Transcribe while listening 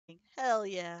Hell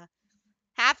yeah.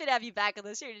 Happy to have you back with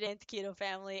us here today in the Keto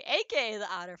family, aka the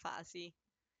Otter Posse.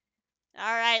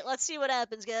 Alright, let's see what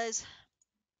happens, guys.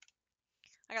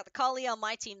 I got the Kali on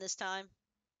my team this time.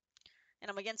 And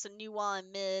I'm against a new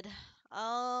one mid.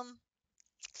 I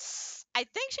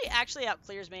think she actually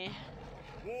outclears me.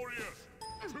 Warriors,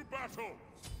 to battle!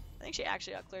 I think she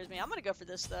actually outclears me. I'm gonna go for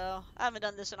this though. I haven't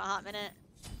done this in a hot minute.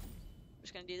 I'm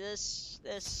just gonna do this,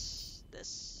 this,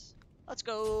 this. Let's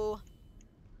go.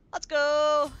 Let's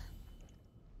go.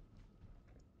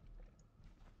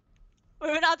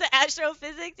 Moving on to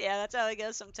astrophysics. Yeah, that's how it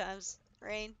goes sometimes.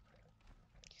 Rain.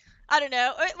 I don't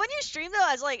know. When you stream though,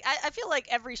 as like I feel like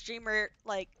every streamer,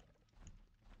 like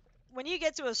when you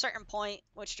get to a certain point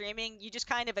with streaming, you just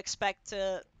kind of expect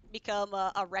to become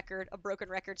a record, a broken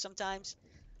record sometimes.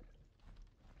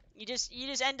 You just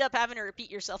end up having to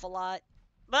repeat yourself a lot.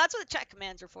 But that's what the chat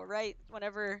commands are for, right?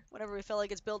 Whenever we feel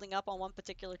like it's building up on one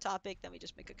particular topic, then we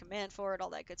just make a command for it,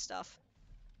 all that good stuff.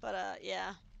 But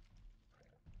yeah.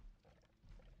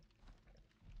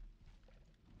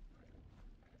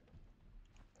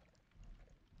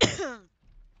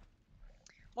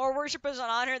 More worshippers on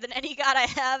Anhur than any god I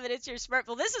have, and it's your Smurf.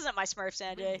 Well, this isn't my Smurf,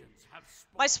 Sanjay.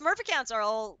 My Smurf accounts are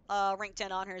all rank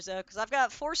 10 Anhurs, though, because I've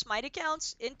got 4 Smite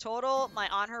accounts. In total, my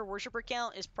Anhur worshipper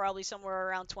count is probably somewhere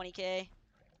around 20k.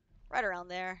 Right around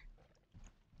there.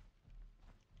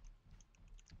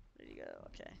 There you go.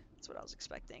 Okay, that's what I was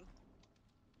expecting.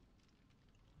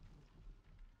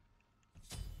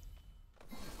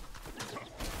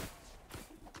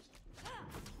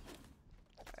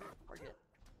 Alright, we're good.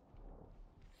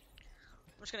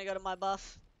 I'm just gonna go to my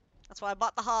buff. That's why I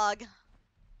bought the hog.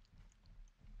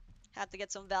 Have to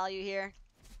get some value here.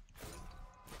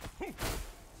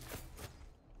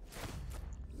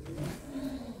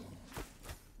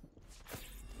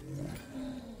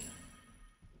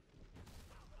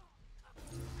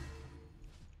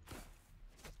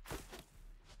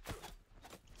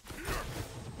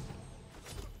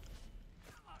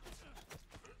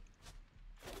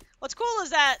 What's cool is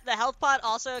that the health pot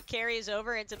also carries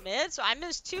over into mid, so I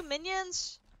missed 2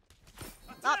 minions.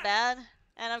 Not bad.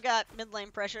 And I've got mid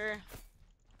lane pressure.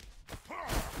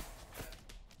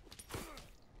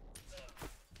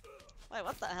 Wait,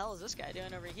 what the hell is this guy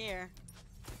doing over here?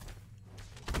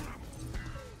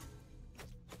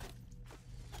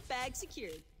 Bag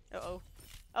secured. Uh-oh.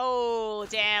 Oh,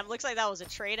 damn. Looks like that was a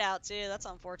trade out, too. That's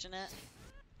unfortunate.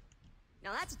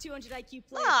 Now that's a 200 IQ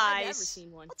play Nice. if I've ever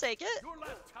seen one. I'll take it. Your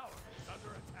left tower is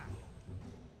under attack.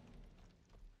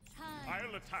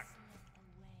 I'll attack.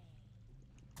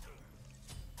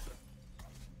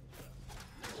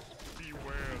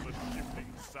 Beware the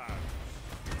shifting sands.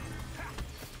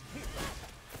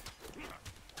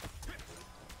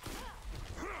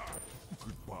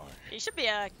 Goodbye. He should be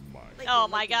a... Like Oh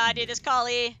my god, dude, this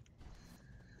Kali.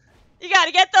 You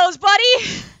gotta get those,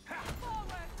 buddy!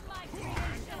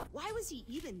 Why was he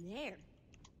even there?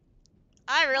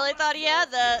 I really thought he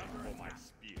had that. For my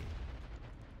spear.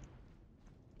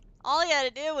 All he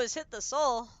had to do was hit the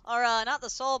soul. Or, not the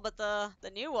soul, but the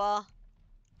new wall.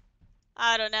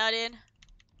 I don't know, dude.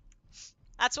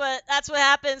 That's what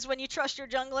happens when you trust your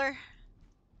jungler.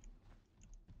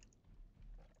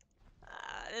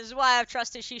 This is why I've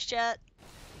trusted Sheesh Chat.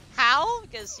 How?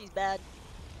 Because he's bad.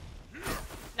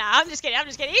 Nah, I'm just kidding.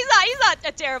 He's not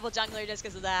a terrible jungler just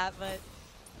because of that, but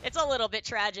it's a little bit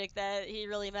tragic that he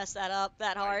really messed that up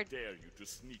that hard. I dare you to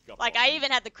sneak up Like, on I me.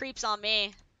 even had the creeps on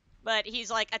me, but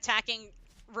he's, like, attacking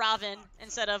Raven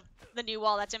instead of the new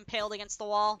wall that's impaled against the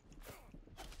wall.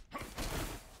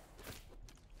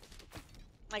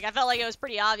 Like, I felt like it was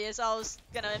pretty obvious I was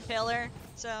gonna impale her,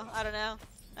 so, I don't know.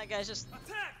 That guy's just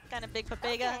kind of big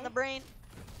papega in the brain.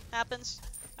 Happens.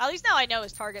 At least now I know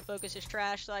his target focus is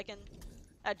trash, so I can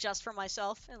adjust for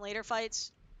myself in later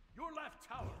fights. Your left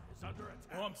tower is under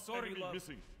attack. Oh, I'm sorry, love.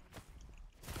 Missing.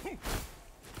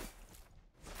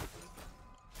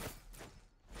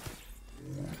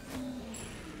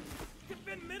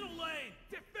 Defend middle lane.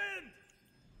 Defend.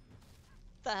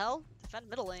 What the hell? Defend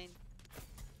middle lane.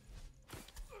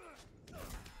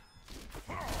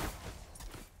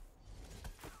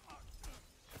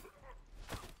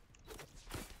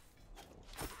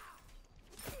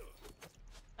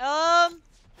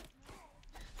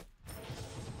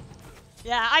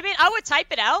 Yeah, I mean, I would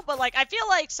type it out, but, like, I feel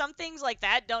like some things like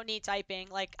that don't need typing.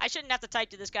 Like, I shouldn't have to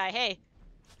type to this guy, hey,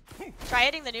 try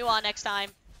hitting the nuance next time.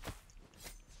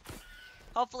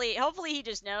 Hopefully he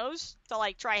just knows to,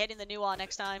 like, try hitting the nuance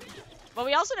next time. But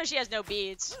we also know she has no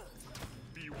beads.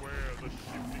 Beware the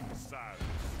shifting sands.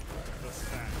 The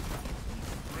sand.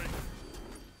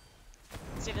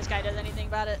 See if this guy does anything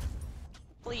about it.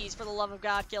 Please, for the love of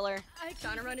God, kill her.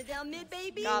 Trying to run it down mid,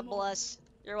 baby. God bless.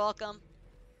 You're welcome.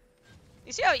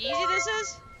 You see how easy this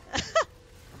is?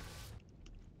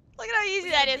 Look at how easy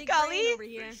that is, Kali. Over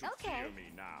here. They should fear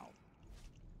me now.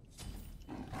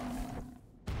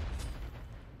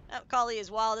 Oh, Kali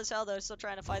is wild as hell, though, still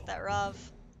trying to fight that Rav.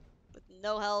 With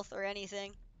no health or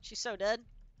anything. She's so dead.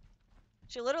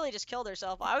 She literally just killed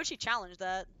herself. Why would she challenge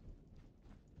that?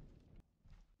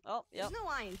 Oh, yep. There's no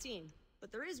I in team,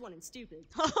 but there is one in stupid.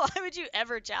 Why would you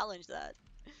ever challenge that?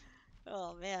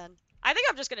 Oh, man. I think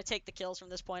I'm just going to take the kills from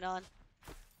this point on.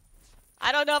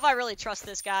 I don't know if I really trust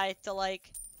this guy to, like,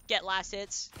 get last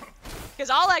hits. Because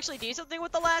I'll actually do something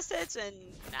with the last hits, and,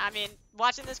 I mean,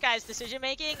 watching this guy's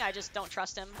decision-making, I just don't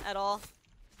trust him at all.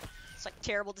 It's, like,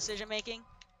 terrible decision-making.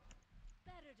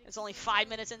 It's only 5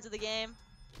 minutes into the game.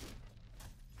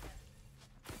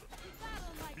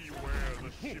 Beware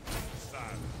the shifting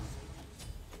sands.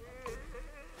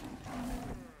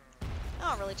 I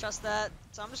don't really trust that,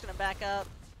 so I'm just going to back up.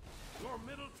 Your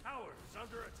middle tower is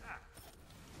under attack.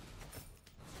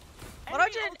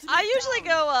 I usually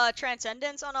go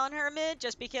Transcendence on Anhur mid,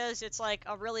 just because it's like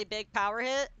a really big power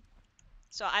hit.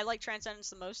 So I like Transcendence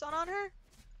the most on Anhur.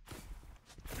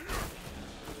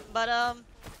 But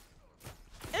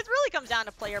it really comes down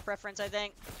to player preference, I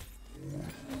think.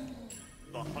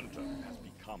 The hunter has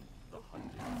become the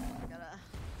hunted. Gotta...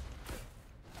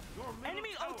 Enemy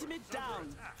ultimate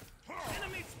down.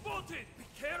 Enemy spotted. Be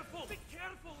careful. Be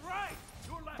careful. Right.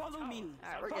 Your left Follow tower. me.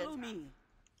 Alright, we're Follow good. me.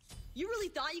 You really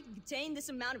thought you could contain this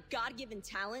amount of God-given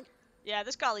talent? Yeah,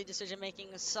 this Kali decision making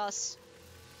is sus.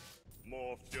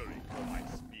 More fury for my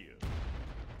spear.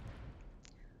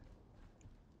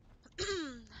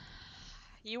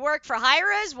 You work for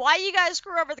Hi-Rez? Why you guys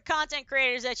screw over the content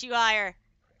creators that you hire?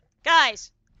 Guys,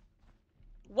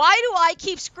 why do I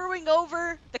keep screwing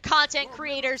over the content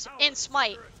creators in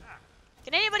Smite?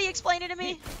 Can anybody explain it to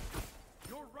me?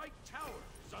 Your right tower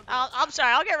is under I'm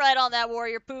sorry, I'll get right on that,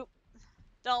 warrior poop.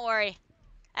 Don't worry.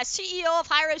 As CEO of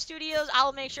Hi-Rez Studios, I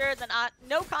will make sure that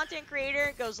no content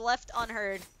creator goes left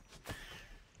unheard.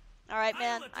 Alright,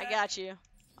 man, I got you.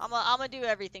 I'm gonna do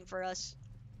everything for us.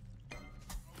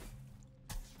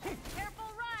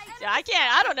 Yeah,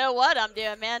 I don't know what I'm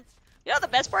doing, man. You know what the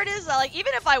best part is? Like,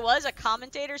 even if I was a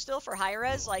commentator still for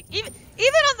Hi-Rez, like, even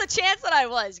on the chance that I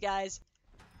was, guys,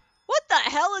 what the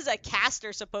hell is a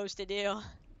caster supposed to do?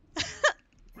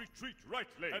 retreat right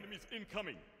lane. Enemies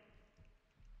incoming.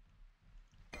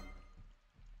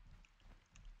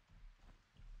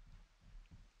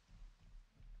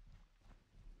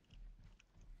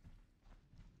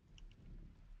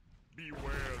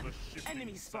 Beware the shifting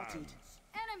Enemy spotted. sands.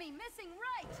 Enemy missing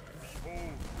right!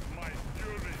 Behold my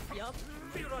fury. Yup.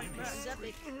 Be right back. This is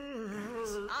epic.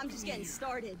 I'm just getting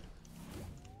started.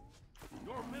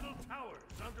 Your middle tower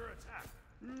is under attack.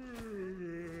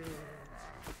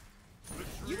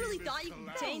 You really thought you could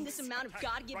contain this amount of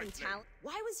God-given talent?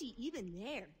 Why was he even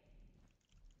there?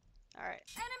 Alright.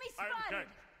 Enemy I am spotted!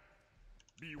 ganked.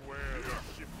 Beware the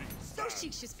shifting Those sands.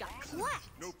 cheeks just got clapped.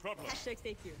 No problem. Hashtag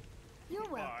stay here. You're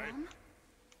Goodbye. welcome.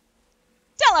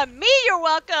 Telling me you're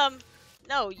welcome!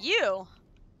 No, you.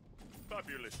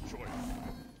 Fabulous choice.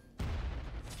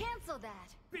 Cancel that.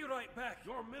 Be right back.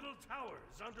 Your middle tower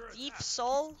is under Thief attack.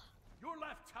 soul. Your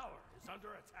left tower is under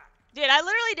attack. Dude, I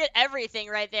literally did everything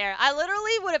right there. I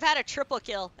literally would have had a triple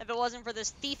kill if it wasn't for this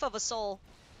thief of a soul.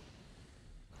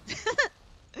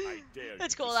 I dare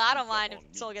It's you cool to though. I sneak don't up mind on if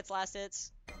me. soul gets last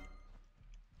hits.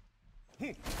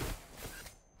 Be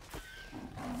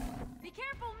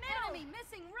careful, middle! Enemy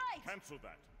missing right! Cancel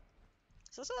that.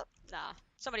 Is this up? Nah.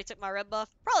 Somebody took my red buff.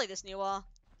 Probably this new wall.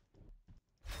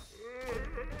 Beware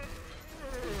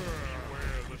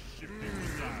the shifting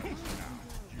sands now.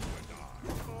 You and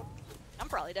I. I'm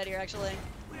probably dead here actually.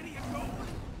 Where do you go?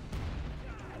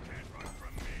 Can't run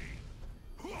from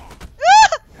me.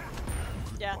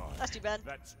 Yeah, that's too bad.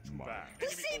 That's too bad. You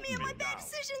see me and my bad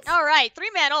decisions? Alright,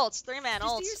 3-man ults. 3-man Just do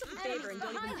ults. yourself a favor and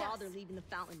don't even bother leaving the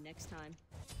fountain next time.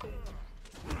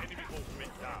 Enemy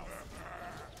ultimate down.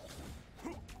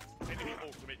 Enemy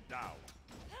ultimate down.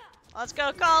 Let's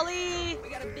go, Kali! We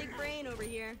got a big brain over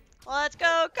here. Let's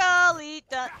go, Kali!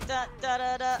 Da da da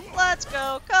da da. Let's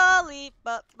go, Kali!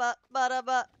 But da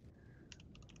but.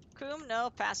 Koom,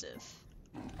 no passive.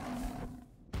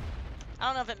 I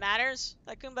don't know if it matters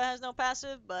that Kumba has no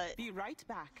passive, but Be right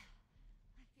back.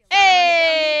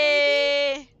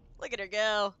 hey! Look at her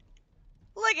go!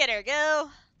 Look at her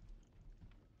go!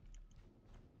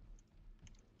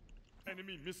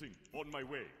 Enemy missing. On my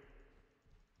way.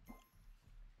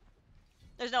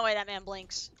 There's no way that man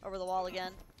blinks over the wall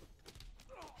again.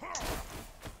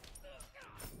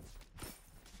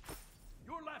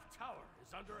 Your left tower is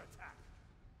is under attack.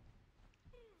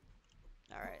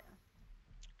 Alright.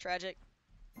 Tragic.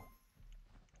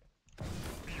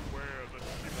 Beware the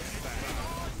shifting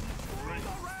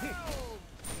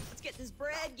Let's get this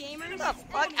bread, gamers. Get the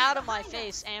fuck out of my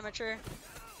face, amateur.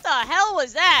 What the hell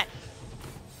was that?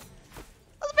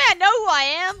 Does the man know who I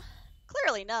am?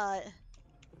 Clearly not.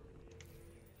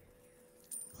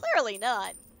 Clearly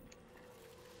not.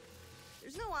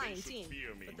 There's no I in should team,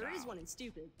 fear me but there is now. one in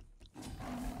stupid.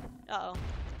 Uh-oh.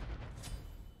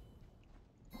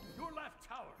 Your left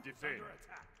tower is under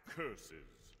attack. Curses.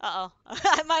 Uh-oh.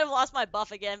 I might have lost my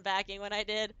buff again backing when I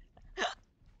did.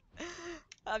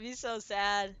 I'd be so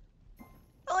sad.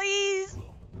 Please!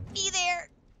 Be there!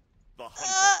 The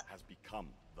hunter has become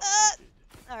the hunted.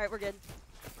 Alright, we're good.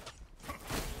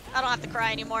 I don't have to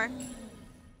cry anymore.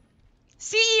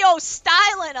 CEO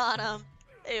styling on him!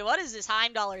 Hey, what is this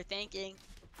Heimdallr thinking?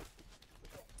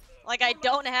 Like, I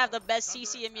don't have the best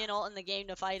CC immune ult in the game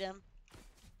to fight him.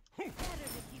 Better to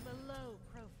keep a low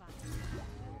profile.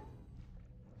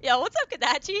 Yo, what's up,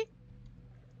 Kadachi?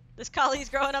 This Kali's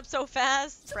growing up so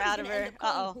fast. Somebody's Proud of gonna her. end up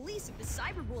calling Uh-oh. the police if this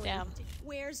cyberbullying. Damn.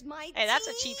 Where's my Hey, that's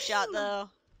a cheap shot, team? though.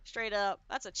 Straight up.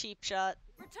 That's a cheap shot.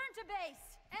 Return to base.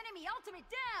 Enemy ultimate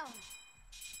down.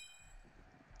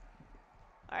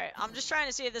 Alright, I'm just trying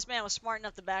to see if this man was smart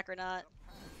enough to back or not.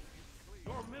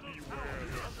 Your middle tower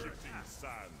is under attack.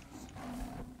 Sands.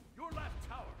 Your left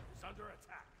tower is under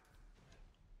attack.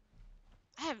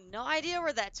 I have no idea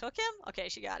where that took him. Okay,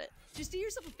 she got it. Just do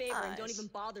yourself a favor and don't Nice. even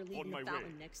bother leaving my the way.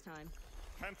 fountain next time.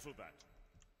 Cancel that.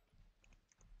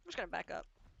 I'm just gonna back up.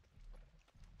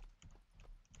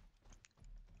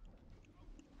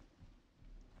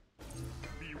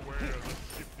 Beware the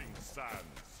shifting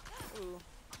sands. Ooh.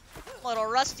 A little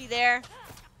rusty there.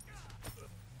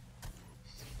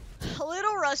 A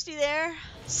little rusty there.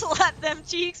 Slap them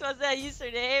cheeks was that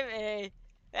username. Hey,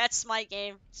 that's Smite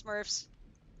game. Smurfs.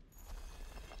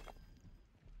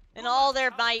 In all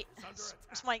their might.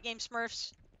 Smite game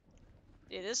Smurfs.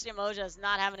 Dude, this Yamoja is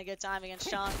not having a good time against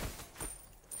Sean.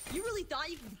 You really thought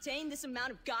you could contain this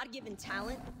amount of God-given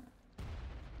talent?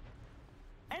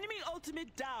 Enemy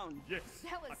ultimate down. Yes.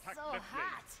 That was Attack so left lane.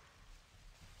 hot.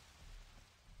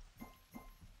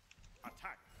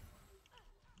 Attack.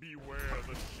 Beware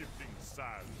the shifting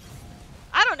sands.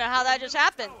 I don't know how that just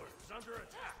happened. Tower is under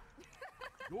attack.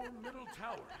 Your middle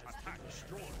tower has been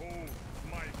destroyed. Behold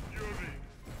my fury.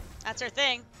 That's her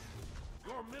thing.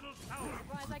 Your middle tower.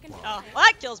 Surprise, I can Oh, fix it. well,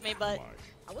 that kills me, but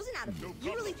I wasn't out of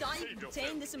You really thought you could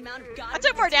contain this amount of God? I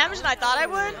took more damage than I thought I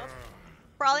would.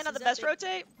 Probably not the best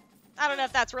rotate. I don't know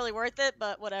if that's really worth it,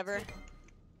 but whatever.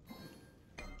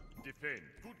 Defend.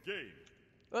 Good game.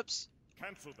 Whoops.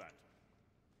 Cancel that.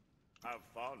 Have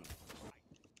fun.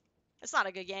 It's not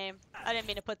a good game. I didn't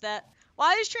mean to put that.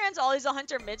 Why is Trans always a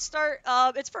hunter mid start?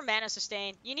 It's for mana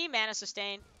sustain. You need mana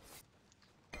sustain.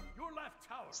 Your left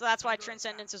tower. So that's why is under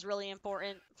Transcendence is really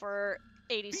important for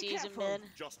ADCs and mid.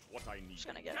 Just what I need. Just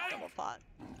gonna get a double pot.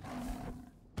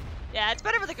 Yeah, it's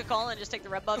better for the Cocola and just take the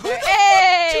red buff there.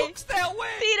 Hey!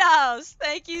 Tito's!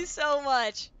 Thank you so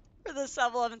much for the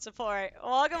sub love and support.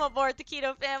 Welcome aboard the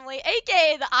Keto family,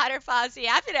 aka the Otter Posse.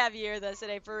 Happy to have you here with us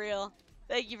today, for real.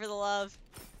 Thank you for the love.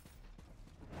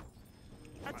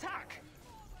 Attack.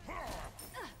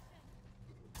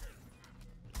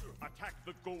 Attack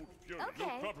the gold fury. Okay, No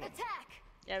problem. attack.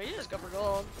 Yeah, we should just go for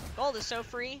gold. Gold is so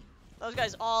free. Those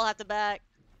guys all have to back.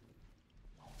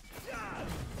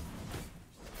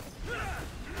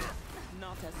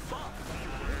 Not as soft.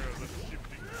 Beware the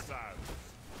shifting sands.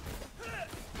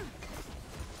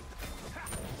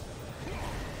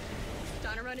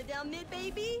 Trying to run it down mid,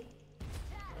 baby?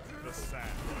 The sand.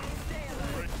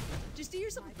 Just do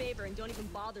yourself a favor and don't even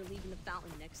bother leaving the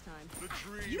fountain next time. The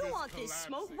dream You don't is want this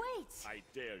smoke? collapsing. Wait. I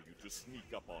dare you to sneak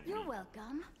up on You're me.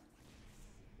 welcome.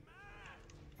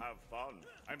 Have fun.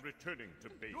 I'm returning to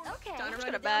base. Okay. Trying to Just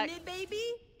run gonna it down back. mid, baby?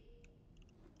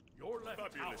 Your left tower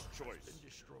Fabulous has choice. been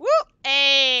destroyed. Woo!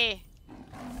 Hey!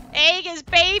 Aegis,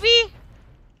 baby!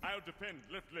 I'll defend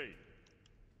left lane.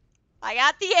 I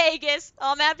got the Aegis.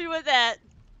 I'm happy with that.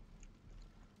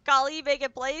 Kali making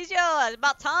plays, yo. It's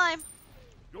about time.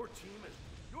 Your team is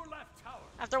your left tower.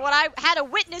 After what I had to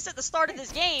witness at the start of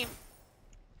this game,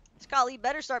 this Kali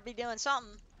better start be doing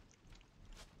something.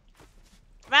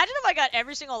 Imagine if I got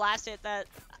every single last hit that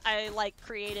I, like,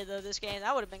 created, though, this game.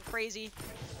 That would have been crazy.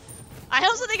 I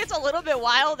also think it's a little bit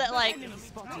wild that, like, Enemy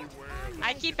spotted.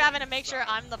 I keep having to make sure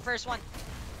I'm the first one.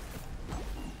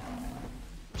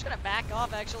 I'm just gonna back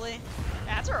off, actually.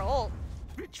 That's her ult.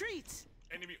 Retreat.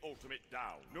 Enemy ultimate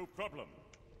down. No problem.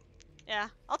 Yeah,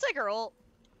 I'll take her ult.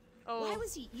 Why Oh,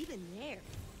 was he even there?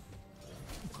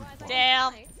 Surprise, I can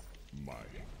damn. fix it. My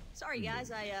Sorry, guys.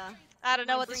 I don't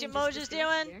know my what this brain just emoji's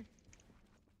disconnected doing.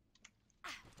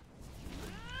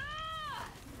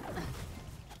 there.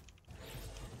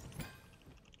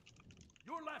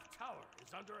 Your left tower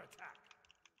is under attack.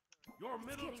 Your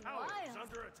middle getting tower is wild.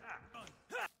 under attack.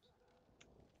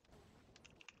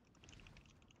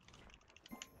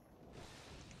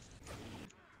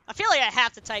 I feel like I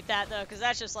have to type that, though, because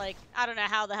that's just like, I don't know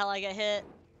how the hell I get hit.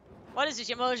 What is this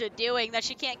Yamoja doing that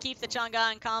she can't keep the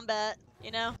Chang'e in combat,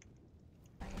 you know?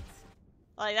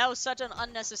 Like, that was such an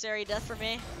unnecessary death for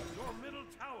me. Your middle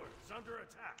tower is under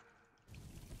attack.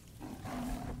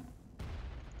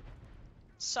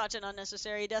 Such an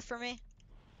unnecessary death for me.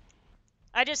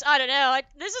 I don't know.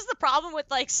 This is the problem with,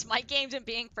 like, Smite games and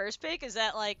being first pick, is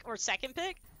that, like, or second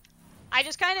pick. I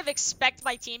just kind of expect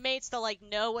my teammates to, like,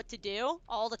 know what to do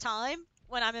all the time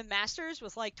when I'm in Masters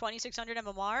with, like, 2600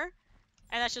 MMR,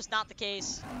 and that's just not the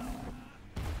case.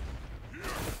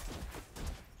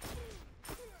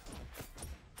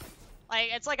 Like,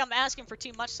 it's like I'm asking for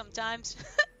too much sometimes.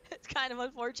 It's kind of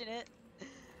unfortunate.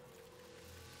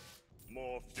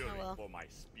 More fury Oh well. for my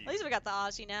speed. At least we got the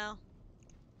Aussie now.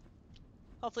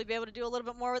 Hopefully be able to do a little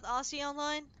bit more with Aussie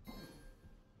online.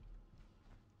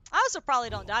 I also probably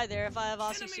don't die there if I have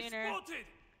Aussie sooner. Spotted.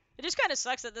 It just kind of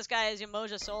sucks that this guy is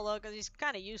Yamoja solo, because he's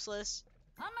kind of useless.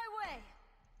 On my way.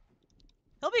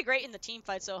 He'll be great in the team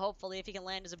fight, so hopefully, if he can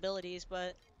land his abilities,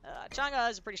 but Chang'e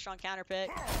is a pretty strong counter pick.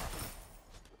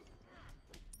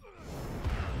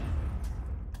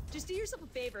 Just do yourself a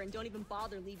favor and don't even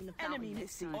bother leaving the fountain Enemy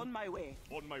next missing. time. On my way.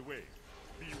 On my way.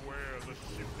 Beware the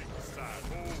shifting sand.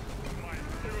 Oh, my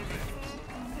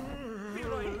pyramid. Be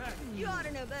right back. You ought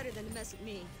to know better than to mess with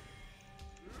me.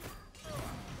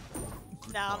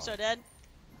 Nah, I'm so dead.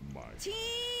 My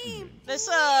Team! This,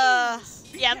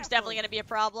 Yem's definitely gonna be a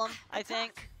problem, I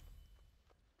think.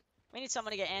 We need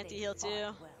someone to get anti-heal, too.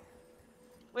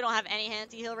 We don't have any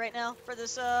anti-heal right now for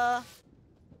this Chang'e.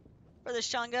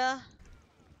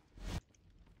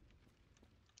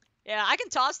 Yeah, I can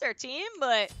toss their team,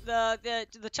 but the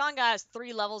Chang'e has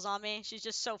 3 levels on me. She's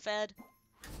just so fed.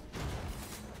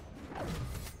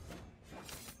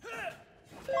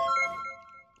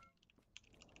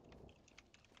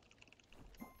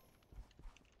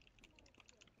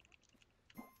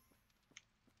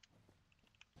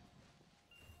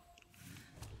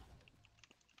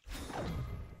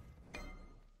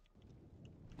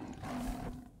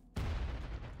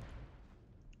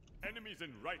 enemies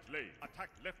in right lane. Attack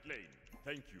left lane.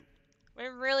 Thank you. We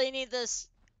really need this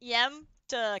Yem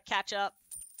to catch up.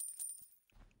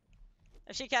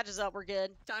 If she catches up, we're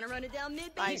good. Time to run it down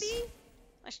mid, baby. Nice.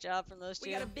 Nice job from those two.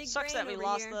 We got a big Sucks that brain we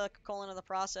over lost here. the colon in the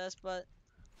process, but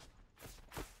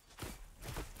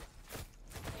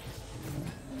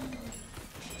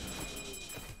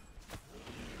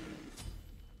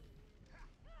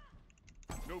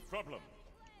No problem.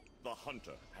 The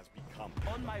hunter has become.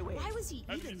 On my way. Why was he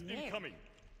Enemies even there? incoming.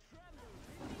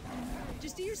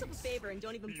 Just do yourself a favor and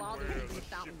don't even bother Beware leaving the the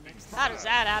fountain shifting next how time. does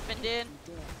that happen, dude?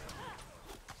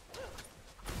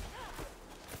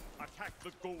 Attack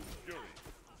the gold fury.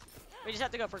 We just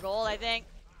have to go for gold, I think.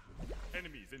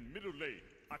 Enemies in middle lane.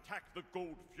 Attack the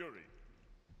gold fury.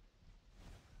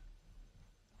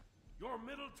 Your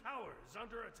middle tower is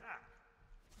under attack.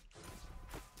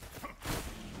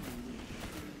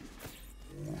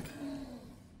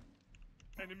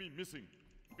 Enemy missing.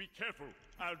 Be careful.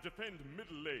 I'll defend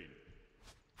middle lane.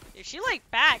 Is she like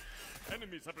back?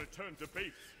 Enemies have returned to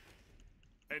base.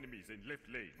 Enemies in left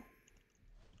lane.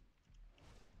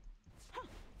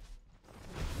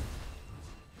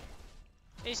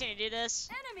 We just need to do this.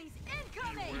 Enemies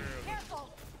incoming! Beware the- Careful!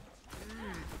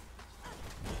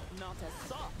 Not as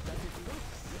soft as it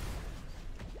looks.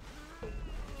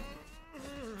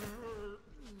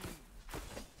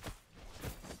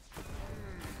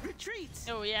 Retreat!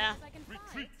 Oh yeah, I can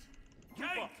Retreat.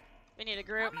 Yank! we need a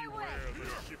group. Beware the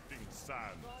shifting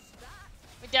sands.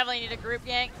 We definitely need a group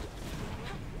yank.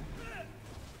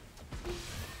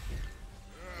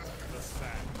 The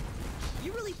sand.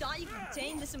 You really thought you could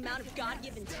obtain this amount of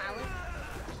God-given talent?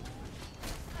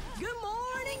 Good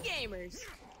morning, gamers!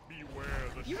 Beware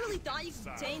the You really thought you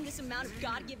shifting could sands. obtain this amount of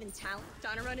God-given talent?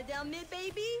 Time to run it down mid,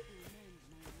 baby?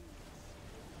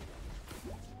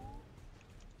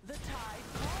 The tide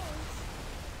calls.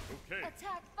 Okay.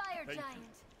 Attack fire Thank you. giant!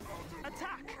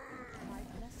 Attack!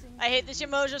 I hate this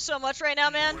Yamoja so much right now,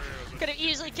 man. Could have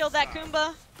easily killed that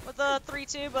Kumba with a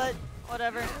 3-2, but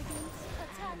whatever. Attack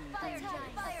fire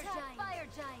giant! Attack fire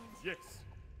giant! Yes.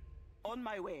 On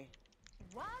my way.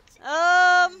 What?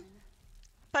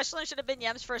 Pestilence should have been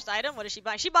Yem's first item. What is she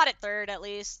buying? She bought it third, at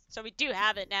least. So we do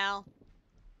have it now.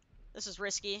 This is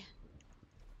risky.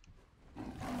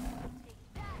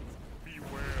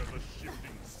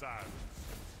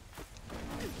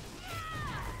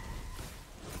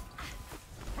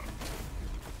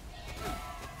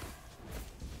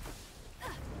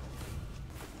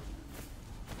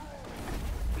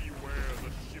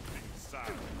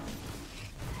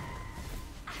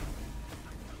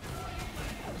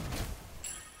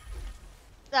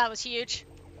 That was huge.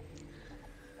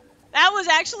 That was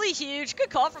actually huge. Good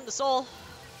call from the soul.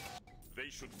 They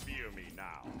should fear me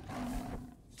now.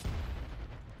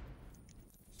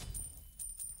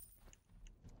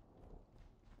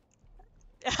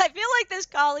 I feel like this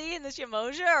Kali and this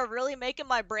Yamoja are really making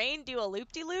my brain do a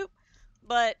loop-de-loop,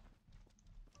 but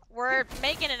we're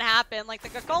making it happen. Like, the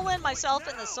Gakolin, myself,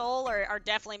 and the Soul are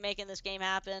definitely making this game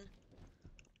happen.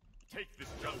 Take this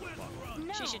jungle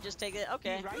buff. She should just take it.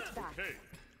 Okay. Be right back. Okay,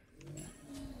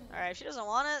 Alright, if she doesn't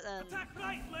want it, then... Attack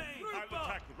right lane. I'll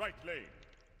attack the right lane.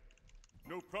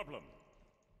 No problem.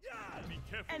 Be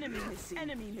careful. Enemy missing.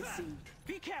 Enemy missing.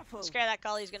 Be careful. Scare that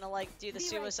Kali's gonna, like, do the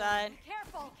suicide.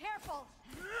 Careful, careful.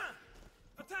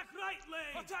 Attack right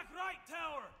lane. Attack right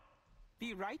tower.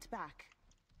 Be right back.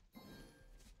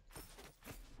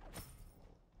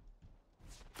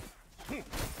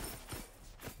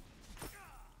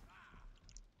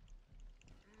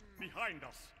 Behind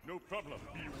us. No problem.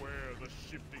 Beware the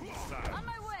shifting sand. On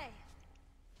my way.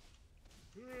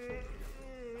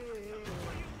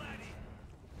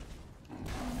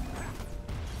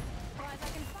 Far as I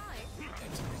can find.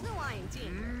 There's no I in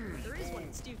team. There is one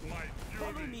in stupid. My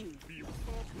Follow fury. me. Be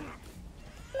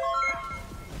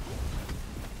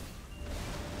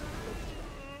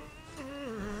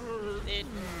Dude.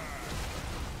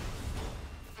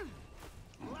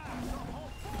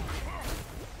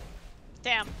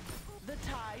 Damn. The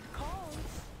tide calls.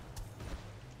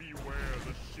 Beware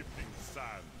the shifting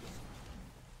sands.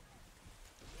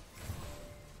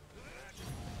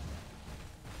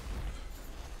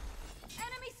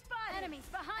 Enemy spotted. Enemies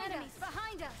behind us.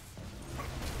 Behind us.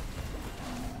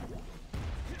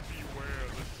 Beware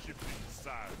the shifting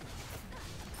sands.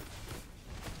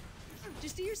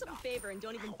 Just do yourself a favor and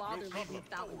don't even bother leaving the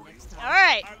fountain next time.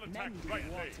 Alright. I'll attack Mend right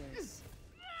the lane. waters.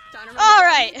 Time to run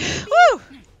Alright. Woo!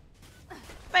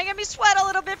 Making me sweat a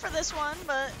little bit for this one,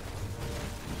 but...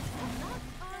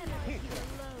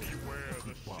 Beware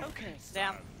the shifting Okay.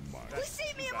 Damn. You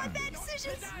see me in my bad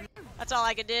decisions. That's all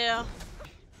I could do.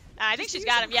 I think she's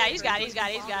got him. Yeah, he's got it. He's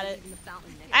got it. He's got it. Leaving the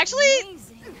fountain next Actually,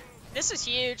 Amazing. this is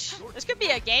huge. This could be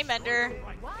a game ender,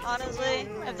 honestly.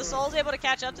 If the Soul's able to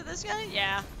catch up to this guy,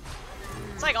 yeah.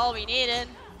 It's like all we needed.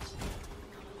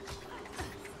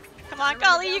 Come on,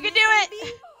 Kali, you can do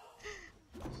it!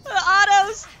 The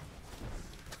autos!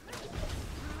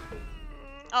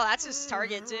 Oh, that's his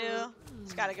target, too.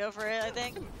 He's gotta go for it, I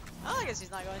think. Oh, I guess he's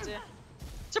not going to.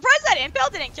 Surprised that Impel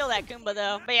didn't kill that Kumba,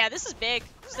 though. But yeah, this is big,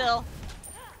 still.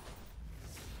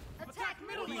 Attack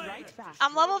middle Be lane. right back.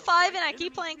 I'm level 5 and I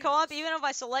keep playing co-op even if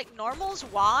I select normals.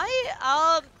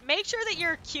 Why? Make sure that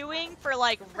you're queuing for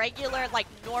like regular, like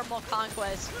normal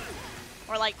conquest.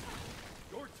 Or like,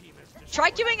 Your team has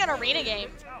try queuing an arena game,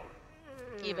 tower.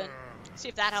 even. See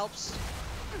if that helps.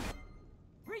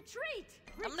 Retreat.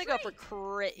 I'm gonna go for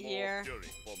crit here. More fury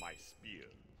for my spear.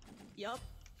 Yup.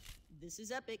 This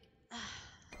is epic.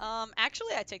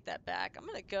 Actually I take that back. I'm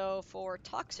gonna go for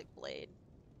Toxic Blade.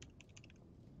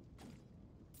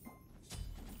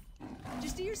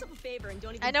 Just do yourself a favor and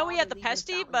don't even I know we bother have the leaving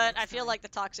Pesty, fountain but next I feel time. like the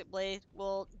Toxic Blade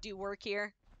will do work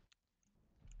here.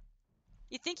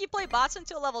 You think you play bots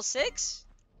until level 6?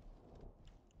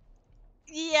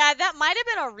 Yeah, that might have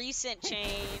been a recent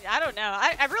change. I don't know.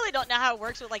 I really don't know how it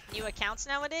works with like new accounts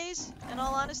nowadays, in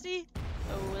all honesty.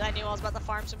 Oh, I knew I was about to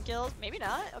farm some kills. Maybe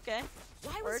not. Okay.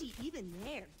 Why Word. was he even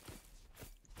there?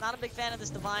 Not a big fan of this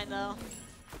Divine, though.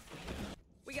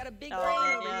 We got a big Oh,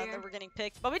 brain over yeah, here. that we're getting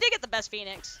picked. But we did get the best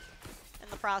Phoenix in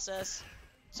the process.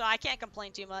 So I can't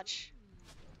complain too much.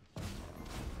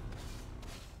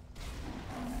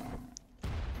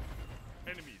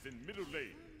 Enemies in middle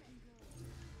lane.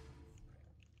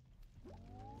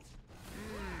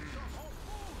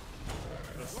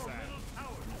 The sand.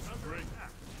 Break.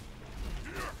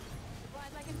 Far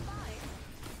as I can find.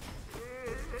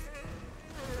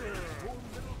 Your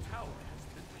middle tower has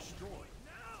been destroyed.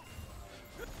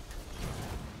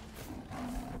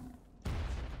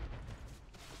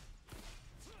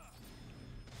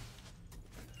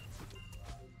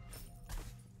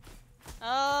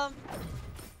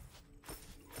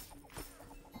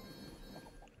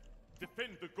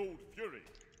 Defend the Gold Fury.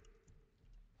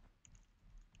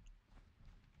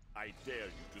 I dare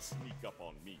you to sneak up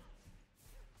on me.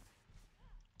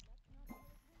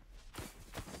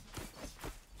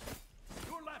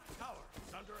 Your left tower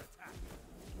is under attack.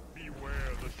 Beware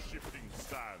the shifting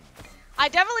sands. I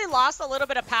definitely lost a little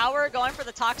bit of power going for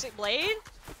the Toxic Blade,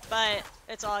 but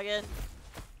it's all good.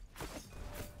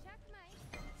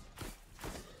 Checkmate.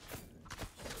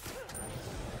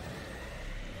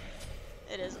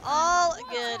 It is all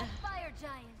Watch good. out, Fire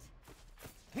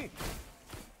giant.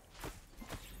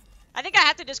 I think I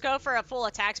have to just go for a full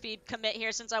attack speed commit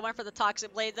here since I went for the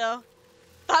Toxic Blade though.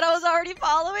 Thought I was already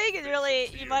following, and really,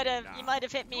 you might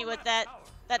have hit me with that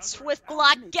Swift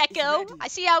Block Gecko. I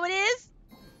see how it is.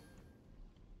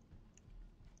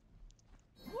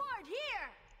 Ward here!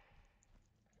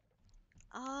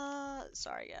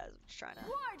 Sorry guys, I'm just trying to.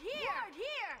 Ward here! Ward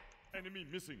here! Enemy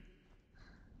missing.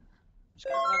 Just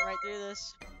gonna run right through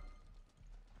this.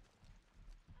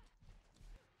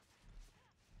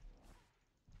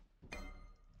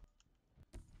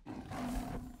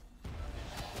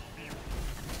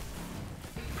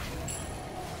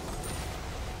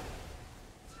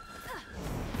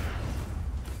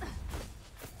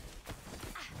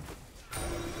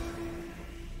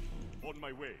 On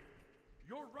my way.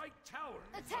 Your right tower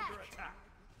is Attack. under attack.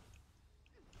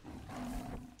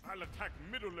 I'll attack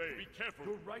middle lane. Be careful.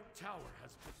 Your right tower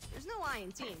has. There's no I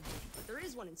in team, but there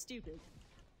is one in stupid.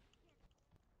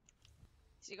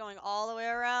 Is he going all the way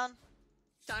around?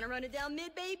 Time to run it down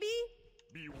mid, baby!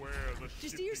 Beware the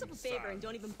Just do yourself a favor and sands.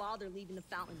 don't even bother leaving the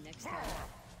fountain next time.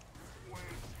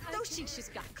 Those cheeks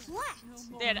just got clapped!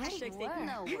 Dude, Hashtag fake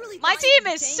news. You really my thought you team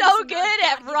could is tame so some good amount of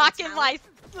at God-given rocking talent?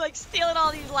 like stealing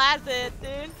all these last hits,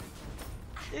 dude.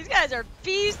 These guys are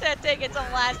beasts at taking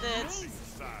some last hits.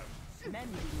 Sands.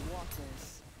 Mending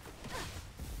waters.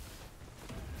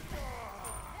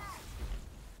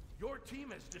 Your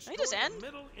team has destroyed just end? the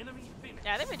middle enemy Phoenix.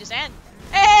 Yeah, I think we just end.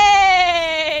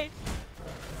 Hey!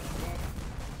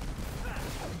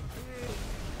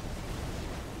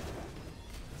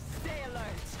 Stay alert.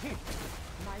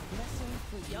 My blessing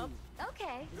for Yup. you.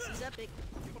 Okay. This is epic.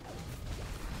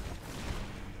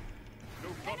 No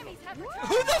problem.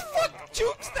 Who the fuck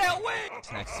jukes that way?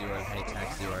 Tax 0, hey,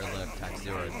 tax 0, left, tax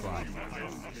 0, fly.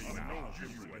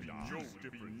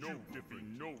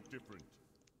 No different.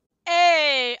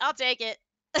 Hey! I'll take it.